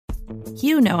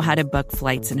You know how to book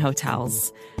flights and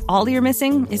hotels. All you're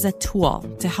missing is a tool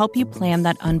to help you plan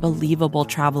that unbelievable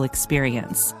travel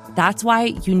experience. That's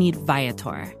why you need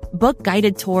Viator. Book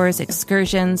guided tours,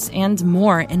 excursions, and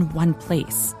more in one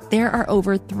place. There are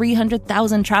over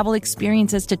 300,000 travel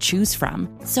experiences to choose from,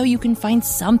 so you can find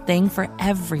something for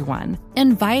everyone.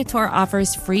 And Viator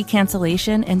offers free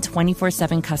cancellation and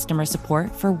 24/7 customer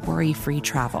support for worry-free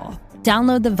travel.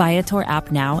 Download the Viator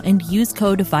app now and use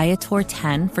code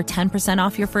Viator10 for 10%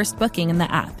 off your first booking in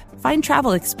the app. Find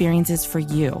travel experiences for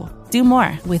you. Do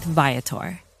more with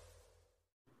Viator.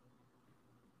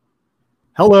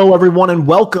 Hello, everyone, and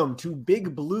welcome to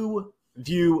Big Blue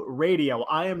View Radio.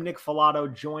 I am Nick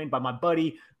Filato, joined by my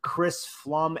buddy Chris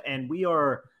Flum, and we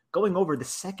are going over the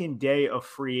second day of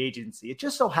free agency. It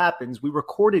just so happens we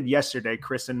recorded yesterday,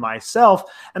 Chris and myself,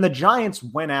 and the Giants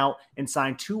went out and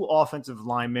signed two offensive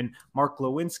linemen, Mark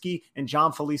Glowinski and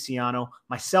John Feliciano.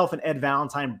 Myself and Ed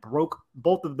Valentine broke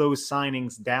both of those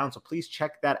signings down, so please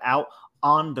check that out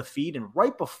on the feed. And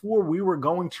right before we were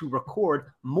going to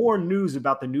record, more news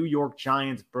about the New York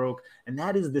Giants broke, and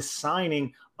that is the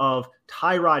signing of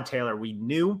Tyrod Taylor. We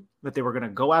knew that they were going to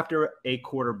go after a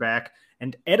quarterback,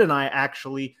 and Ed and I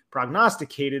actually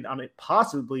prognosticated on it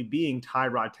possibly being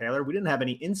Tyrod Taylor. We didn't have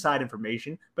any inside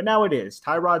information, but now it is.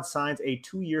 Tyrod signs a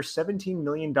 2-year, $17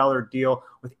 million deal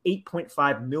with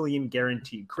 $8.5 million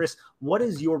guaranteed. Chris, what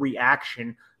is your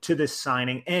reaction to this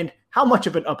signing, and how much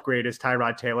of an upgrade is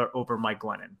Tyrod Taylor over Mike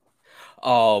Glennon?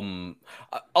 I'll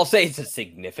say it's a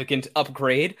significant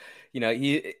upgrade. You know,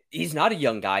 he's not a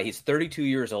young guy. He's 32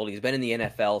 years old. He's been in the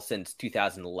NFL since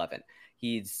 2011.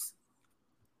 He's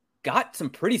got some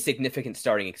pretty significant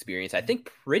starting experience. I think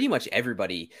pretty much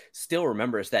everybody still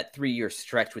remembers that 3-year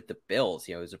stretch with the Bills.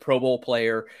 You know, he was a Pro Bowl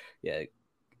player,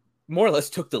 more or less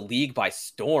took the league by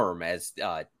storm as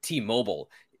T-Mobile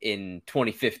in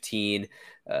 2015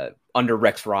 under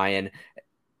Rex Ryan.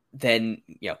 Then,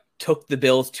 took the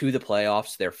Bills to the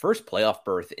playoffs, their first playoff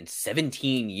berth in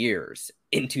 17 years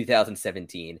in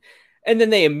 2017. And then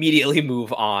they immediately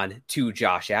move on to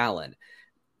Josh Allen.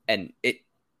 And I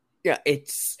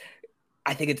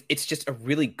think it's just a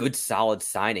really good, solid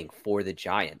signing for the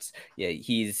Giants. Yeah,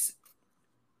 he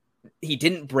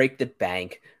didn't break the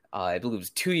bank. I believe it was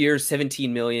 2 years,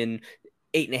 $17 million,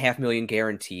 $8.5 million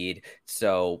guaranteed.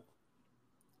 So,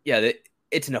 yeah,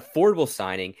 it's an affordable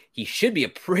signing. He should be a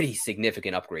pretty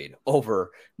significant upgrade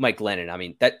over Mike Glennon. I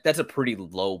mean, that's a pretty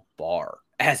low bar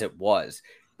as it was.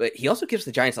 But he also gives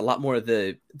the Giants a lot more of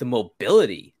the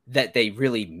mobility that they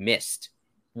really missed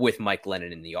with Mike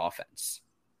Glennon in the offense.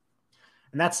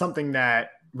 And that's something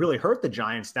that really hurt the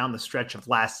Giants down the stretch of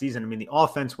last season. I mean, the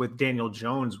offense with Daniel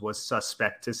Jones was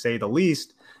suspect, to say the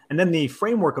least. And then the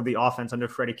framework of the offense under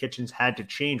Freddie Kitchens had to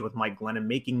change with Mike Glennon,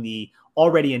 making the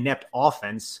already inept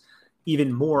offense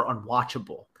even more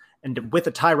unwatchable. And with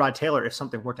a Tyrod Taylor, if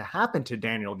something were to happen to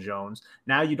Daniel Jones,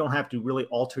 now you don't have to really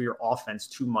alter your offense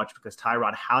too much because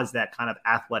Tyrod has that kind of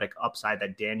athletic upside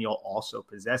that Daniel also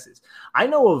possesses. I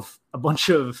know of a bunch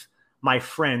of my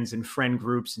friends and friend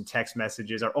groups and text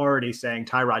messages are already saying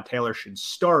Tyrod Taylor should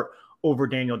start over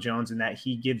Daniel Jones and that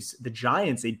he gives the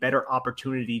Giants a better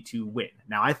opportunity to win.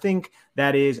 Now, I think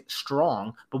that is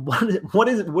strong, but what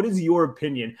is your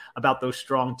opinion about those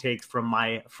strong takes from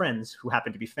my friends who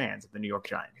happen to be fans of the New York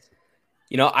Giants?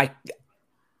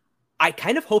 I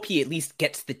kind of hope he at least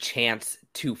gets the chance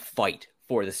to fight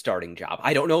for the starting job.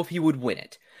 I don't know if he would win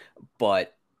it,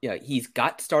 but he's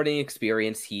got starting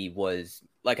experience. He was,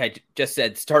 like I just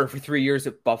said, starter for 3 years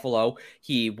at Buffalo.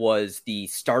 He was the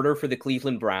starter for the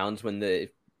Cleveland Browns when the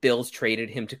Bills traded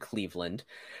him to Cleveland.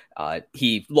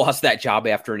 He lost that job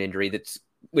after an injury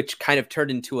which kind of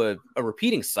turned into a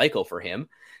repeating cycle for him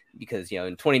because,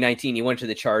 in 2019, he went to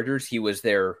the Chargers. He was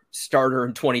their starter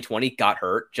in 2020, got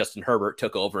hurt. Justin Herbert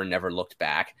took over and never looked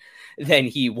back. Then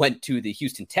he went to the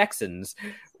Houston Texans,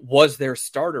 was their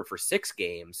starter for 6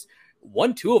 games.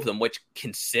 Won 2 of them, which,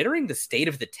 considering the state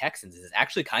of the Texans, is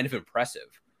actually kind of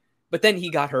impressive. But then he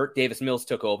got hurt. Davis Mills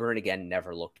took over and, again,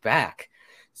 never looked back.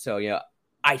 So,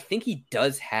 I think he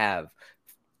does have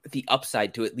the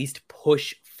upside to at least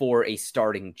push for a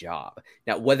starting job.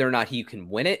 Now, whether or not he can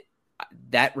win it,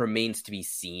 that remains to be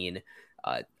seen.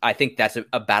 I think that's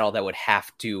a battle that would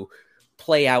have to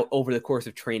play out over the course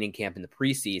of training camp in the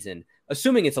preseason,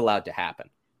 assuming it's allowed to happen.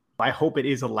 I hope it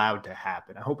is allowed to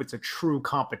happen. I hope it's a true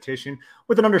competition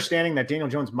with an understanding that Daniel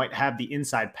Jones might have the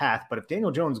inside path. But if Daniel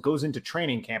Jones goes into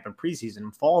training camp and preseason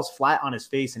and falls flat on his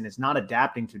face and is not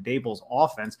adapting to Daboll's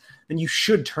offense, then you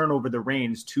should turn over the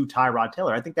reins to Tyrod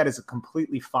Taylor. I think that is a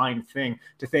completely fine thing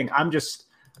to think. I'm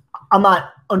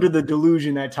not under the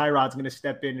delusion that Tyrod's going to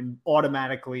step in and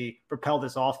automatically propel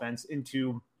this offense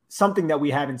into something that we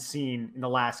haven't seen in the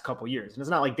last couple of years. And it's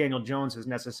not like Daniel Jones has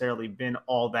necessarily been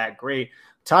all that great.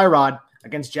 Tyrod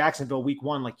against Jacksonville week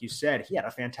 1, like you said, he had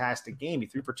a fantastic game. He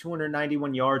threw for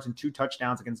 291 yards and 2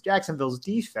 touchdowns against Jacksonville's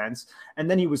defense.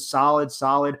 And then he was solid.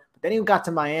 But then he got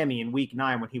to Miami in week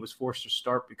 9 when he was forced to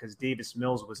start because Davis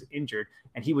Mills was injured,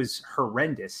 and he was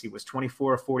horrendous. He was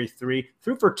 24 of 43,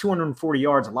 threw for 240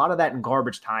 yards, a lot of that in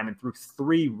garbage time, and threw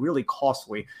 3 really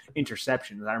costly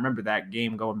interceptions. I remember that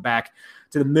game going back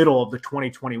to the middle of the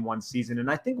 2021 season. And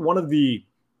I think one of the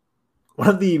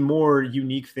more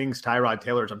unique things Tyrod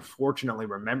Taylor is unfortunately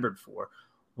remembered for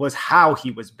was how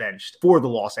he was benched for the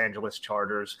Los Angeles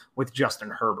Chargers with Justin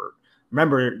Herbert.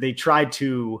 Remember, they tried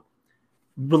to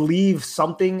relieve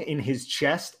something in his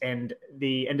chest, and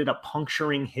they ended up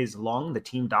puncturing his lung, the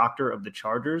team doctor of the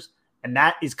Chargers. And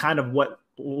that is kind of what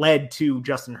led to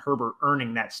Justin Herbert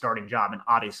earning that starting job. And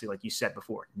obviously, like you said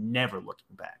before, never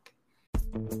looking back.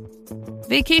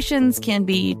 Vacations can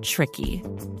be tricky.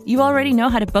 You already know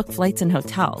how to book flights and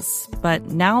hotels, but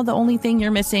now the only thing you're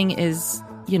missing is,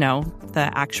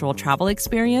 the actual travel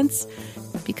experience.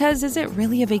 Because is it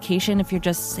really a vacation if you're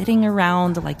just sitting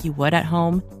around like you would at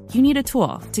home? You need a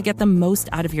tool to get the most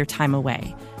out of your time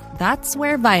away. That's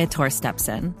where Viator steps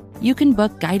in. You can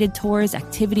book guided tours,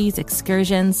 activities,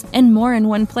 excursions, and more in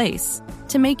one place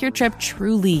to make your trip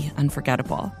truly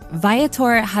unforgettable.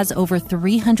 Viator has over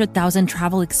 300,000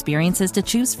 travel experiences to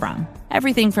choose from.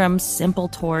 Everything from simple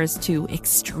tours to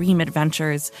extreme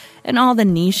adventures and all the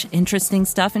niche, interesting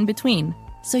stuff in between.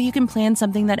 So you can plan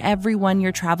something that everyone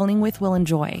you're traveling with will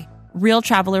enjoy. Real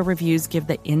traveler reviews give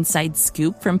the inside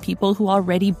scoop from people who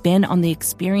already been on the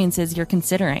experiences you're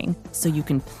considering, so you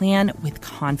can plan with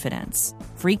confidence.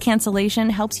 Free cancellation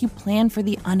helps you plan for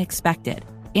the unexpected.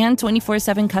 And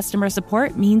 24/7 customer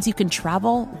support means you can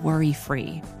travel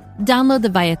worry-free. Download the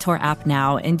Viator app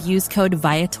now and use code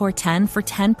Viator10 for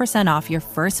 10% off your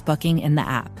first booking in the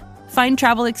app. Find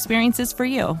travel experiences for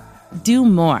you. Do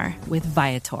more with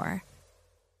Viator.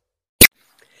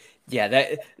 Yeah,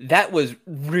 that was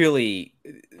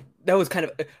kind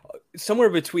of somewhere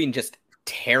between just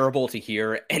terrible to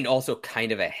hear and also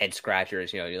kind of a head scratcher.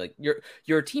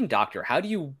 You're a team doctor. How do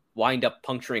you wind up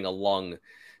puncturing a lung,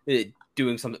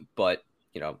 doing something? But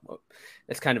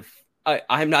it's kind of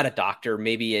I'm not a doctor.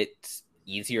 Maybe it's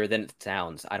easier than it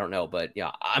sounds. I don't know, but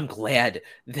I'm glad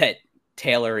that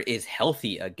Taylor is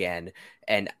healthy again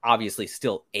and obviously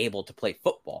still able to play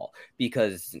football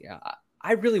because.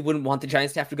 I really wouldn't want the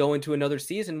Giants to have to go into another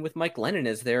season with Mike Glennon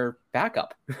as their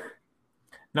backup.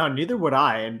 No, neither would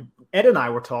I. And Ed and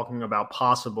I were talking about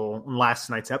possible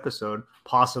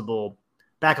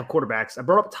backup quarterbacks. I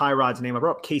brought up Tyrod's name. I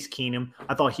brought up Case Keenum.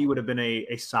 I thought he would have been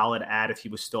a solid add if he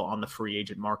was still on the free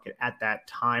agent market at that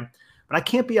time. But I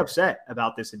can't be upset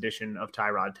about this addition of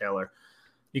Tyrod Taylor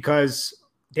because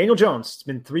Daniel Jones, it's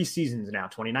been 3 seasons now,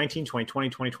 2019, 2020,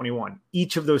 2021.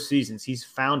 Each of those seasons, he's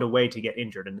found a way to get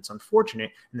injured, and it's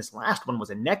unfortunate. And this last one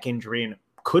was a neck injury and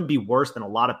could be worse than a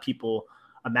lot of people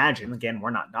imagine. Again,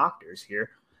 we're not doctors here.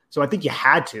 So I think you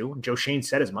had to, Joe Shane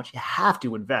said as much, you have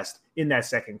to invest in that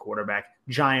second quarterback.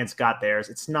 Giants got theirs.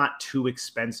 It's not too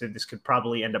expensive. This could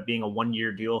probably end up being a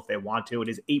 1-year deal if they want to. It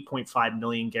is $8.5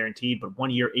 million guaranteed, but 1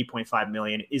 year, $8.5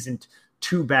 million isn't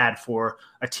too bad for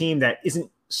a team that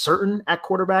isn't certain at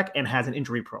quarterback and has an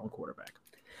injury-prone quarterback.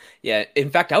 Yeah, in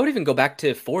fact, I would even go back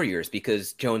to 4 years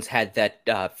because Jones had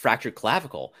that fractured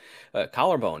clavicle,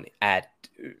 collarbone at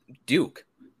Duke.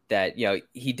 That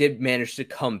he did manage to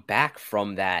come back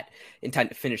from that in time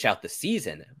to finish out the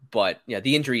season, but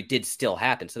the injury did still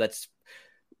happen. So that's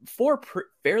 4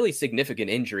 fairly significant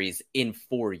injuries in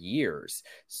 4 years.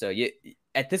 So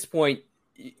at this point,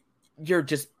 you're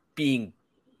just being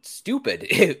stupid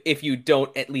if you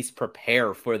don't at least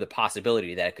prepare for the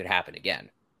possibility that it could happen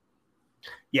again.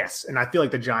 Yes, and I feel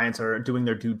like the Giants are doing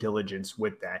their due diligence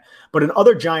with that. But in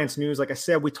other Giants news, like I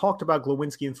said, we talked about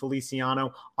Glowinski and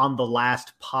Feliciano on the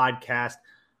last podcast.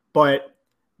 But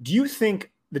do you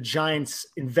think the Giants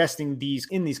investing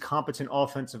in these competent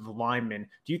offensive linemen,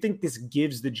 do you think this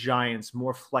gives the Giants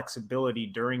more flexibility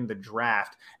during the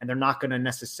draft? And they're not going to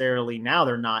necessarily, now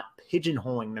they're not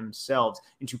pigeonholing themselves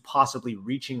into possibly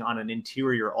reaching on an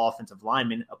interior offensive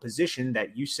lineman, a position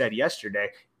that you said yesterday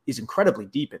is incredibly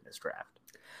deep in this draft.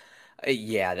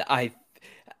 Yeah,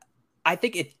 I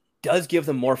think it does give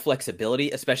them more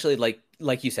flexibility, especially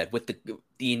like you said, with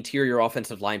the interior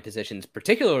offensive line positions,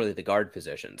 particularly the guard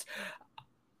positions.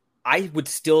 I would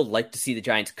still like to see the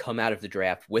Giants come out of the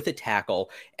draft with a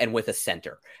tackle and with a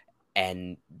center.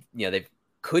 And, they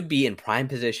could be in prime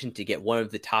position to get one of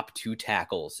the top 2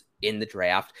 tackles in the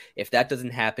draft. If that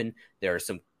doesn't happen, there are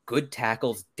some good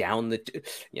tackles down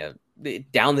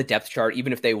down the depth chart,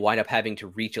 even if they wind up having to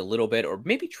reach a little bit or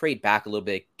maybe trade back a little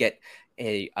bit, get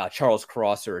a Charles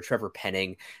Cross or a Trevor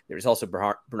Penning. There's also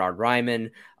Bernard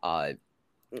Ryman.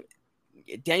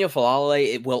 Daniel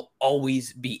Falale, it will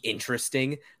always be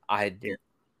interesting.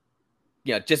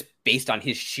 Just based on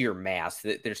his sheer mass,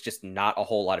 there's just not a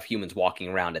whole lot of humans walking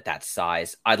around at that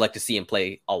size. I'd like to see him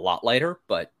play a lot lighter,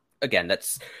 but again,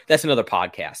 that's another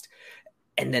podcast.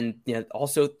 And then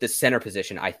also the center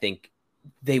position, I think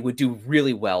they would do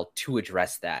really well to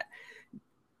address that.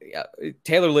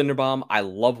 Taylor Linderbaum, I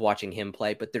love watching him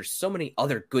play, but there's so many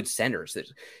other good centers.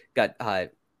 There's got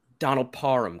Donald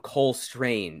Parham, Cole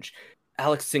Strange,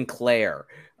 Alex Sinclair,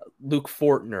 Luke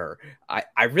Fortner.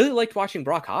 I really liked watching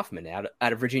Brock Hoffman out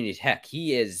of Virginia Tech.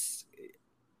 He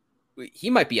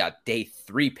might be a day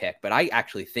 3 pick, but I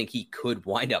actually think he could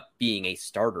wind up being a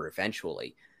starter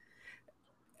eventually.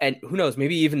 And who knows,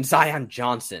 maybe even Zion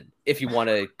Johnson, if you want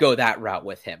to go that route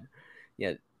with him.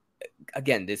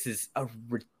 Again, this is a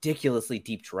ridiculously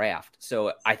deep draft.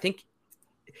 So I think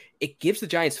it gives the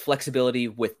Giants flexibility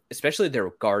with especially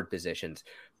their guard positions,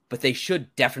 but they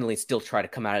should definitely still try to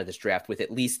come out of this draft with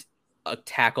at least a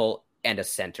tackle and a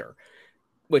center,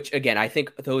 which again, I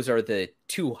think those are the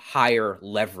 2 higher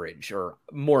leverage or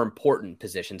more important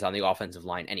positions on the offensive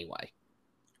line anyway.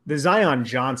 The Zion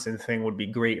Johnson thing would be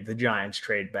great if the Giants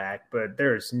trade back, but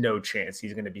there's no chance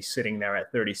he's going to be sitting there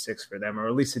at 36 for them, or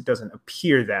at least it doesn't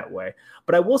appear that way.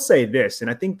 But I will say this, and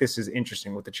I think this is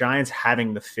interesting with the Giants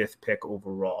having the 5th pick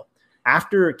overall.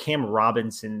 After Cam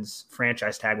Robinson's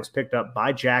franchise tag was picked up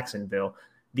by Jacksonville,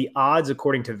 the odds,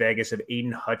 according to Vegas, of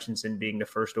Aiden Hutchinson being the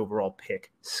 1st overall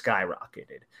pick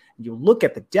skyrocketed. You look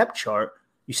at the depth chart,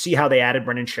 you see how they added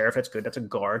Brendan Sheriff. That's good. That's a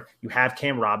guard. You have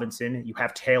Cam Robinson. You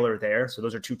have Taylor there. So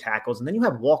those are 2 tackles. And then you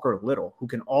have Walker Little, who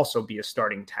can also be a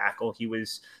starting tackle. He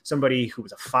was somebody who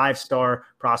was a 5-star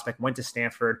prospect, went to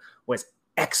Stanford, was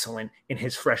excellent in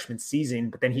his freshman season,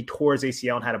 but then he tore his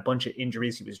ACL and had a bunch of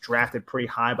injuries. He was drafted pretty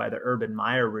high by the Urban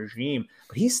Meyer regime,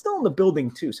 but he's still in the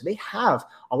building too. So they have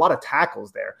a lot of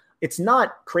tackles there. It's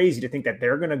not crazy to think that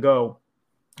they're going to go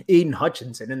Aiden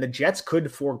Hutchinson, and the Jets could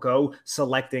forego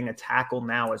selecting a tackle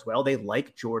now as well. They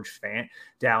like George Fant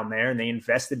down there, and they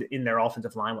invested in their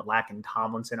offensive line with Lack and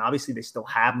Tomlinson. Obviously, they still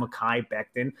have Mekhi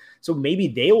Becton, so maybe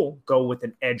they'll go with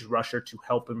an edge rusher to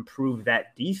help improve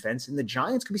that defense, and the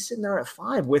Giants could be sitting there at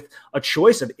 5 with a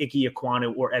choice of Ike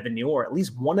Ekwonu or Evan Neal, or at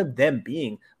least one of them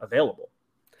being available.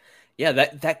 Yeah,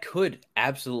 that could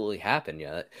absolutely happen.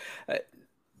 Yeah.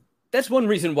 That's one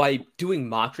reason why doing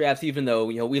mock drafts, even though,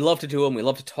 we love to do them, we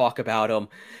love to talk about them,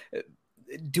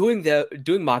 doing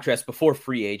mock drafts before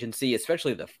free agency,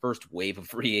 especially the first wave of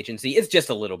free agency, is just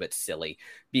a little bit silly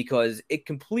because it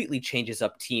completely changes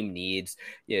up team needs.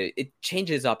 It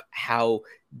changes up how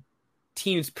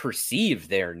teams perceive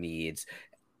their needs.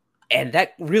 And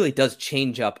that really does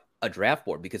change up a draft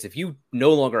board, because if you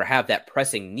no longer have that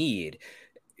pressing need,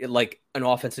 like an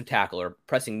offensive tackle or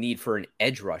pressing need for an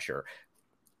edge rusher,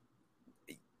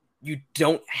 you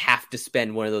don't have to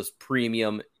spend one of those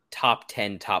premium top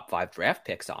 10, top 5 draft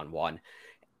picks on one.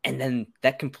 And then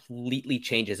that completely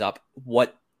changes up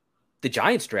what the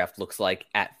Giants draft looks like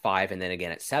at 5 and then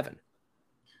again at 7.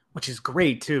 Which is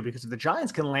great too, because if the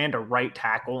Giants can land a right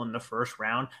tackle in the 1st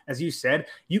round, as you said,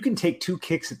 you can take 2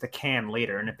 kicks at the can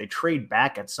later. And if they trade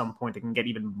back at some point, they can get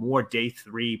even more day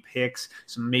 3 picks,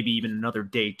 so maybe even another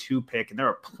day 2 pick. And there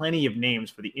are plenty of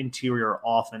names for the interior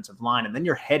offensive line. And then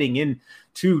you're heading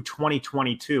into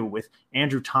 2022 with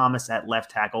Andrew Thomas at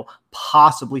left tackle,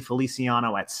 possibly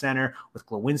Feliciano at center, with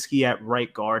Glowinski at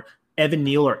right guard, Evan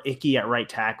Neal or Icky at right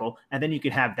tackle. And then you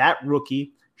can have that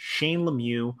rookie, Shane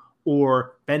Lemieux,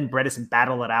 or Ben Bredesen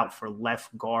battle it out for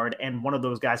left guard. And one of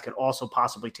those guys could also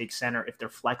possibly take center if they're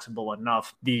flexible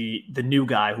enough, the new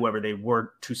guy, whoever they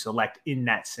were to select in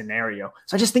that scenario.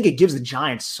 So I just think it gives the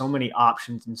Giants so many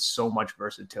options and so much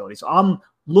versatility. So I'm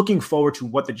looking forward to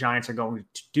what the Giants are going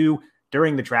to do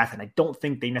during the draft. And I don't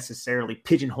think they necessarily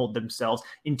pigeonholed themselves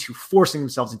into forcing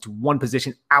themselves into one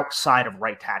position outside of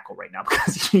right tackle right now,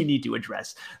 because you need to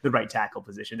address the right tackle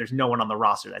position. There's no one on the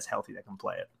roster that's healthy that can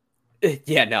play it.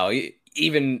 Yeah, no,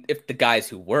 even if the guys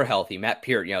who were healthy, Matt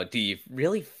Peart, do you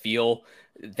really feel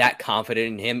that confident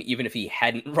in him, even if he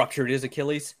hadn't ruptured his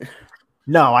Achilles?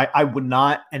 No, I would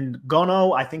not. And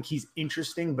Gono, I think he's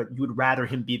interesting, but you would rather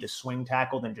him be the swing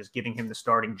tackle than just giving him the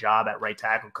starting job at right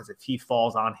tackle, because if he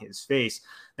falls on his face,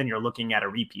 then you're looking at a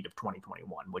repeat of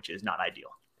 2021, which is not ideal.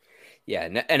 Yeah,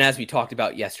 and as we talked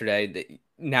about yesterday,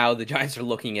 now the Giants are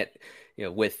looking at,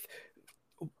 with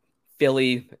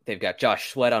Philly, they've got Josh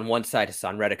Sweat on one side,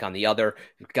 Hassan Reddick on the other.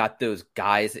 You've got those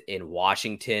guys in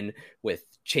Washington with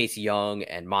Chase Young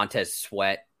and Montez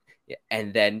Sweat.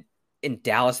 And then in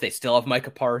Dallas, they still have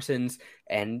Micah Parsons.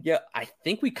 And yeah, I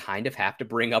think we kind of have to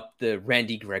bring up the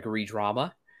Randy Gregory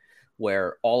drama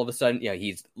where all of a sudden,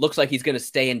 he's looks like he's going to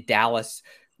stay in Dallas.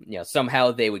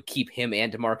 Somehow they would keep him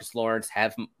and DeMarcus Lawrence,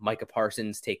 have Micah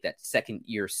Parsons take that second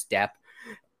year step.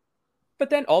 But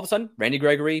then all of a sudden, Randy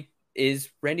Gregory is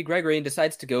Randy Gregory and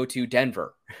decides to go to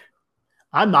Denver.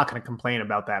 I'm not going to complain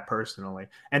about that personally.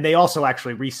 And they also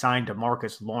actually re-signed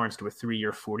DeMarcus Lawrence to a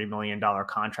 3-year, $40 million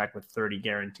contract with 30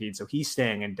 guaranteed. So he's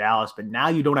staying in Dallas. But now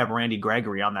you don't have Randy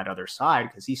Gregory on that other side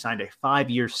because he signed a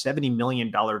 5-year, $70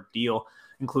 million deal,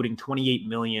 including $28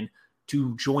 million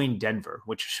to join Denver,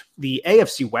 which the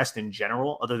AFC West in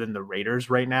general, other than the Raiders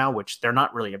right now, which they're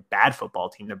not really a bad football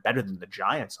team. They're better than the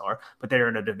Giants are, but they're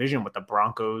in a division with the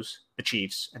Broncos, the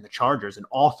Chiefs, and the Chargers. And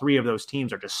all three of those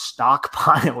teams are just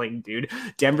stockpiling, dude.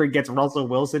 Denver gets Russell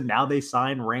Wilson. Now they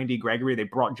sign Randy Gregory. They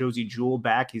brought Josie Jewell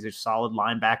back. He's a solid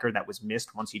linebacker that was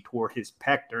missed once he tore his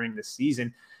pec during the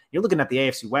season. You're looking at the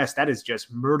AFC West. That is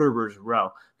just murderer's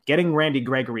row. Getting Randy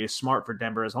Gregory is smart for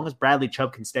Denver. As long as Bradley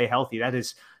Chubb can stay healthy, that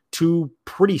is two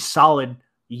pretty solid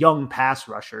young pass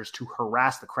rushers to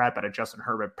harass the crap out of Justin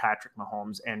Herbert, Patrick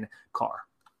Mahomes, and Carr.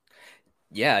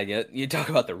 Yeah, you talk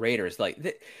about the Raiders.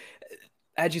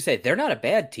 As you say, they're not a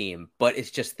bad team, but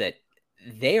it's just that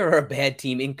they are a bad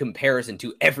team in comparison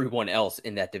to everyone else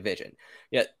in that division.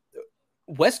 Yeah,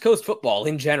 West Coast football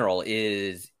in general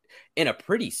is in a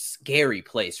pretty scary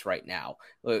place right now.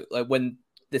 Like when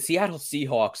the Seattle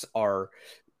Seahawks are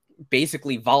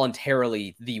basically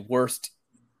voluntarily the worst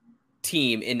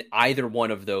team in either one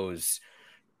of those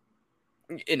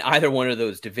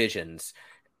divisions,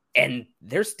 and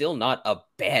they're still not a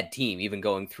bad team, even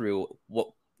going through what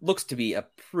looks to be a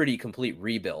pretty complete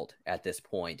rebuild at this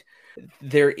point.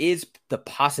 There is the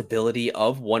possibility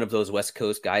of one of those West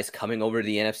Coast guys coming over to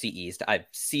the NFC East. I've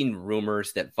seen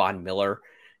rumors that Von Miller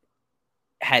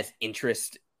has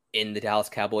interest in the Dallas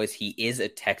Cowboys. He is a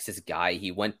Texas guy.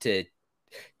 He went to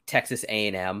Texas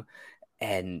A&M,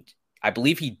 and I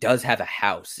believe he does have a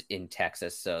house in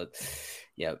Texas. So,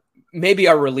 maybe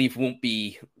our relief won't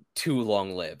be too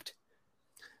long-lived.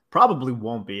 Probably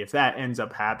won't be if that ends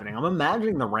up happening. I'm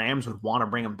imagining the Rams would want to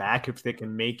bring him back if they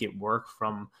can make it work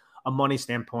from a money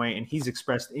standpoint, and he's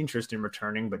expressed interest in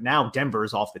returning, but now Denver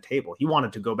is off the table. He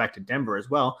wanted to go back to Denver as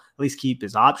well, at least keep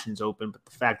his options open, but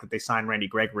the fact that they signed Randy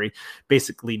Gregory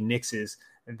basically nixes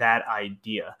that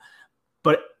idea.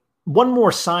 But one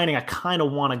more signing I kind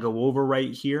of want to go over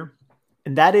right here,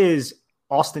 and that is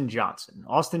Austin Johnson.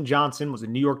 Austin Johnson was a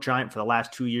New York Giant for the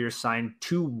last 2 years, signed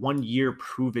 2 one-year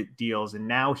prove-it deals, and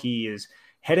now he is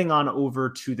heading on over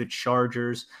to the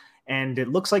Chargers. And it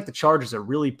looks like the Chargers are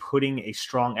really putting a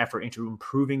strong effort into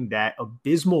improving that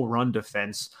abysmal run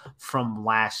defense from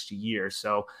last year.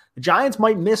 So the Giants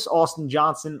might miss Austin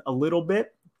Johnson a little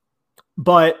bit,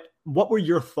 but what were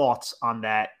your thoughts on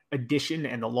that addition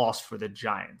and the loss for the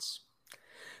Giants?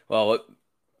 Well,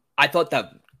 I thought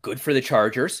that good for the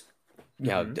Chargers.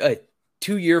 A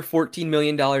 2-year, $14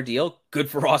 million deal. Good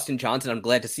for Austin Johnson. I'm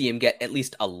glad to see him get at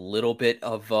least a little bit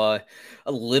of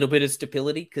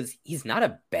stability because he's not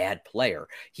a bad player.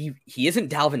 He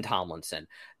isn't Dalvin Tomlinson.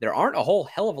 There aren't a whole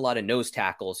hell of a lot of nose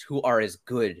tackles who are as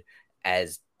good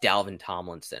as Dalvin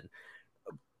Tomlinson.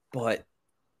 But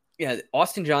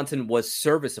Austin Johnson was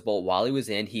serviceable while he was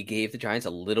in. He gave the Giants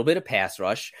a little bit of pass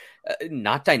rush,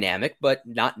 not dynamic, but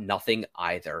not nothing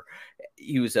either.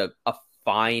 He was a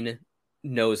fine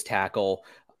nose tackle.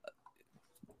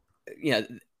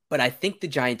 But I think the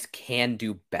Giants can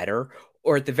do better,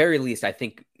 or at the very least, I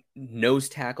think nose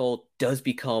tackle does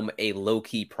become a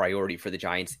low-key priority for the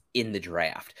Giants in the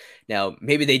draft. Now,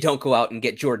 maybe they don't go out and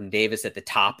get Jordan Davis at the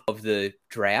top of the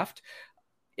draft,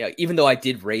 even though I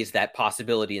did raise that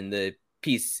possibility in the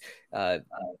piece Ed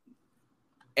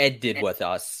did with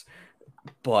us.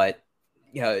 But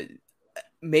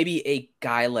maybe a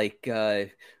guy like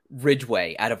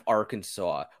Ridgeway out of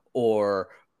Arkansas or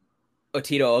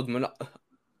Otito Ogman.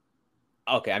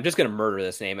 Okay, I'm just going to murder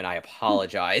this name, and I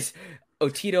apologize.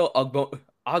 Otito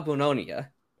Ogbononia.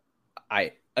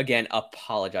 I, again,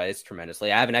 apologize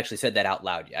tremendously. I haven't actually said that out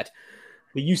loud yet.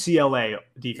 The UCLA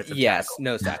defensive tackle.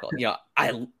 Nose tackle.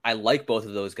 I like both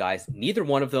of those guys. Neither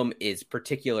one of them is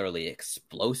particularly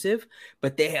explosive,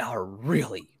 but they are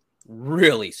really,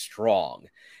 really strong.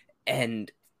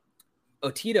 And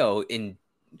Otito,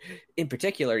 in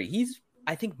particular, he's,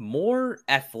 I think, more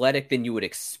athletic than you would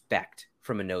expect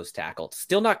from a nose tackle.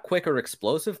 Still not quick or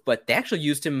explosive, but they actually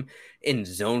used him in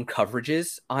zone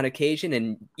coverages on occasion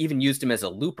and even used him as a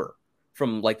looper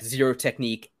from like zero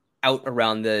technique out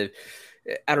around the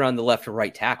left or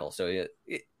right tackle. So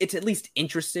it's at least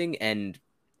interesting, and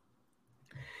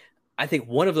I think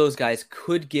one of those guys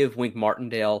could give Wink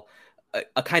Martindale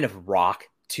a kind of rock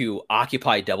to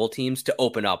occupy double teams to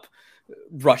open up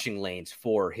rushing lanes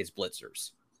for his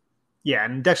blitzers. Yeah,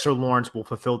 and Dexter Lawrence will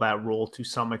fulfill that role to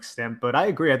some extent. But I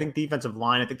agree. I think defensive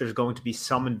line, I think there's going to be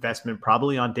some investment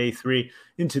probably on day 3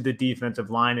 into the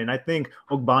defensive line. And I think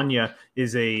Ogbonnia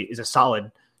is a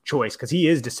solid choice because he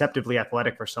is deceptively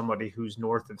athletic for somebody who's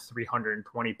north of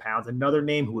 320 pounds. Another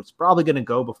name who is probably going to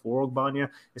go before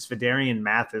Ogbonnia is Phidarian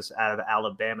Mathis out of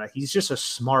Alabama. He's just a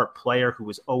smart player who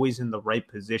is always in the right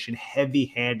position,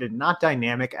 heavy-handed, not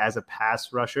dynamic as a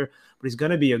pass rusher, but he's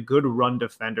going to be a good run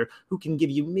defender who can give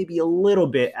you maybe a little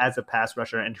bit as a pass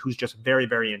rusher and who's just very,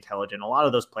 very intelligent. A lot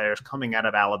of those players coming out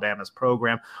of Alabama's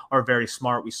program are very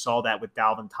smart. We saw that with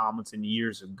Dalvin Tomlinson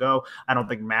years ago. I don't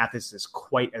think Mathis is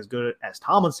quite as good as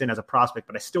Tomlinson as a prospect,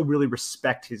 but I still really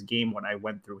respect his game when I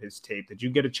went through his tape. Did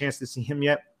you get a chance to see him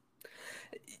yet?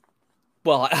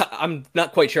 Well, I'm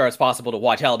not quite sure it's possible to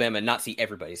watch Alabama and not see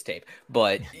everybody's tape.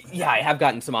 But yeah, I have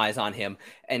gotten some eyes on him.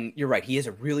 And you're right. He is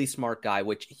a really smart guy,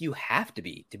 which you have to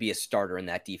be a starter in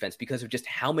that defense because of just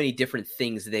how many different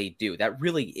things they do. That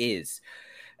really is.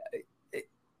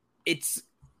 It's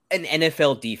an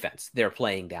NFL defense they're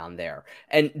playing down there.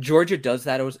 And Georgia does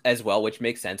that as well, which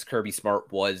makes sense. Kirby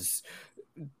Smart was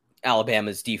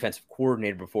Alabama's defensive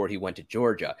coordinator before he went to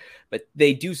Georgia, but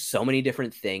they do so many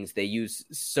different things. They use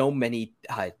so many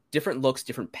different looks,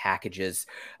 different packages,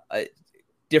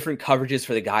 different coverages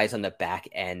for the guys on the back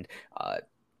end,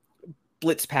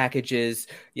 blitz packages,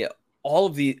 all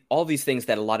of these things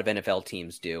that a lot of NFL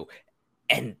teams do.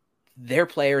 And their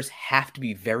players have to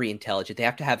be very intelligent. They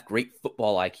have to have great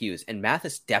football IQs, and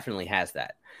Mathis definitely has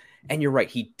that. And you're right.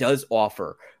 He does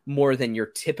offer more than your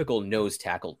typical nose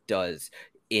tackle does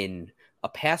in a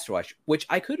pass rush, which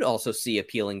I could also see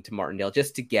appealing to Martindale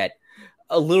just to get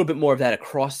a little bit more of that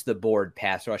across the board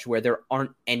pass rush where there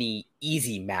aren't any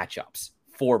easy matchups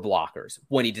for blockers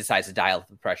when he decides to dial up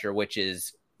the pressure, which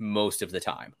is most of the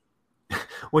time.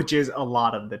 Which is a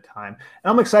lot of the time.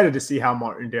 And I'm excited to see how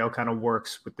Martindale kind of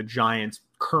works with the Giants'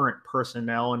 current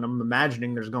personnel. And I'm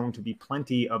imagining there's going to be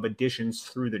plenty of additions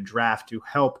through the draft to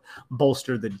help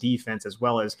bolster the defense as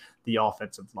well as the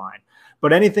offensive line.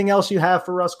 But anything else you have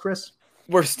for us, Chris?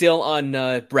 We're still on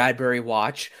Bradbury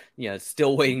watch.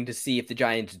 Still waiting to see if the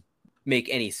Giants make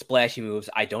any splashy moves.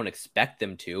 I don't expect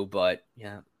them to, but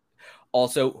yeah.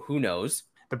 Also, who knows?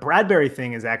 The Bradbury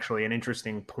thing is actually an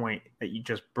interesting point that you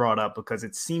just brought up because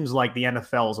it seems like the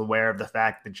NFL is aware of the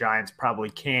fact the Giants probably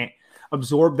can't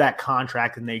absorb that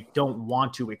contract and they don't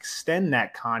want to extend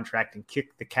that contract and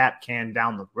kick the cap can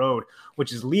down the road,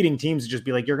 which is leading teams to just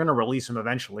be like, you're going to release him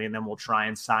eventually and then we'll try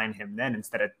and sign him then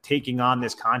instead of taking on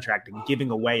this contract and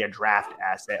giving away a draft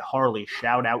asset. Harley,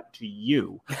 shout out to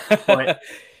you. But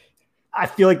I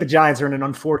feel like the Giants are in an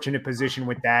unfortunate position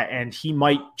with that, and he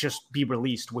might just be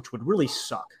released, which would really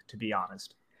suck, to be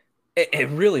honest. It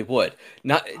really would.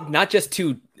 Not just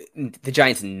to the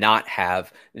Giants not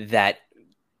have that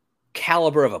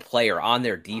caliber of a player on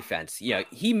their defense.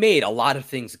 He made a lot of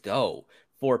things go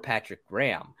for Patrick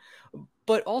Graham,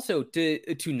 but also to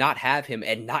not have him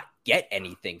and not get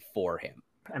anything for him.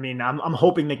 I mean, I'm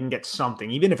hoping they can get something,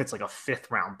 even if it's like a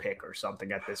 5th-round pick or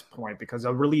something at this point, because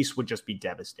a release would just be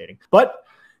devastating. But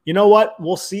you know what?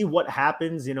 We'll see what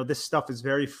happens. This stuff is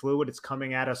very fluid. It's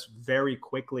coming at us very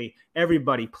quickly.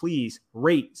 Everybody, please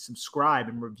rate, subscribe,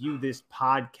 and review this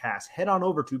podcast. Head on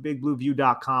over to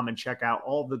bigblueview.com and check out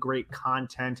all the great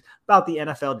content about the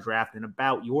NFL draft and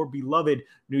about your beloved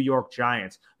New York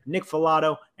Giants. Nick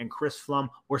Filato and Chris Pflum,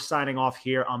 we're signing off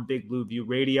here on Big Blue View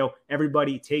Radio.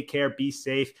 Everybody, take care, be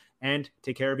safe, and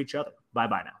take care of each other.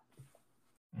 Bye-bye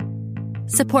now.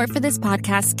 Support for this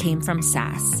podcast came from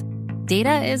SAS.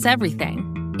 Data is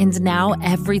everything, and now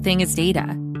everything is data,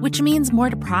 which means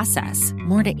more to process,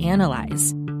 more to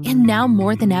analyze. And now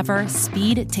more than ever,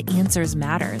 speed to answers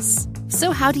matters.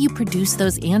 So how do you produce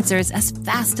those answers as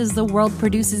fast as the world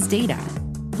produces data?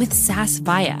 With SAS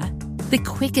Viya, the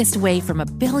quickest way from a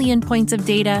billion points of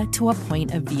data to a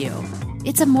point of view.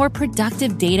 It's a more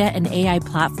productive data and AI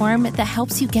platform that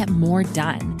helps you get more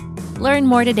done. Learn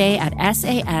more today at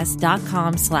sas.com/VIYA.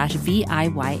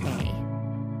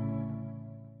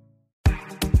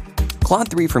 Claude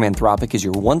 3 from Anthropic is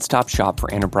your one-stop shop for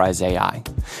enterprise AI.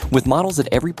 With models at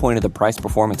every point of the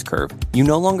price-performance curve, you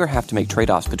no longer have to make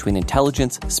trade-offs between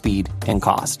intelligence, speed, and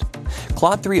cost.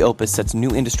 Claude 3 Opus sets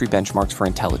new industry benchmarks for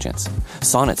intelligence.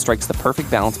 Sonnet strikes the perfect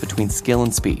balance between skill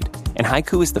and speed. And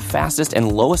Haiku is the fastest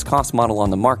and lowest-cost model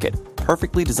on the market,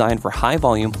 perfectly designed for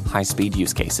high-volume, high-speed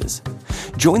use cases.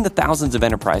 Join the thousands of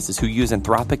enterprises who use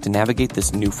Anthropic to navigate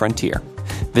this new frontier.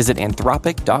 Visit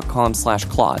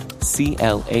anthropic.com/Claude,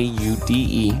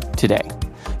 CLAUDE, today.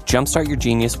 Jumpstart your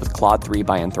genius with Claude 3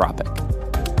 by Anthropic.